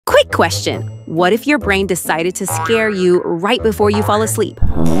Question: what if your brain decided to scare you right before you fall asleep?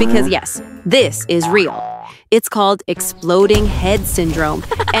 Because yes, this is real. It's called exploding head syndrome.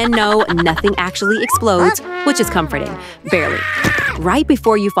 And no, nothing actually explodes, which is comforting. Barely. Right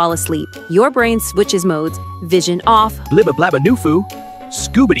before you fall asleep, your brain switches modes: vision off, Blibba blabba noofoo,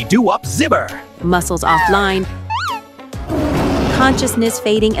 scoobity-doo-up zibber. muscles offline, consciousness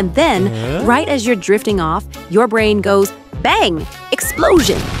fading, and then, right as you're drifting off, your brain goes bang!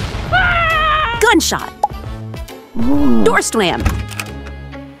 Explosion! Gunshot! Door slam!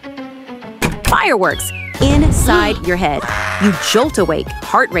 Fireworks! Inside your head. You jolt awake,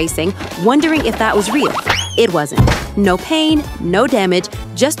 heart racing, wondering if that was real. It wasn't. No pain, no damage,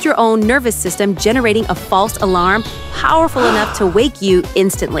 just your own nervous system generating a false alarm powerful enough to wake you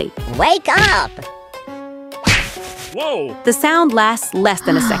instantly. Wake up! Whoa! The sound lasts less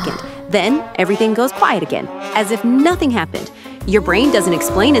than a second. Then everything goes quiet again, as if nothing happened. Your brain doesn't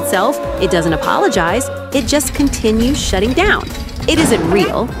explain itself, it doesn't apologize, it just continues shutting down. It isn't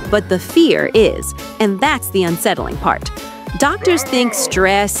real, but the fear is, and that's the unsettling part. Doctors think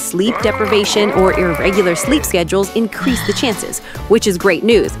stress, sleep deprivation, or irregular sleep schedules increase the chances, which is great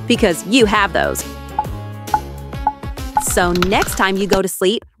news because you have those. So next time you go to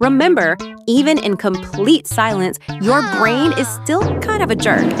sleep, remember, even in complete silence, your brain is still kind of a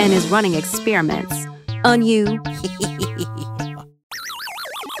jerk and is running experiments on you.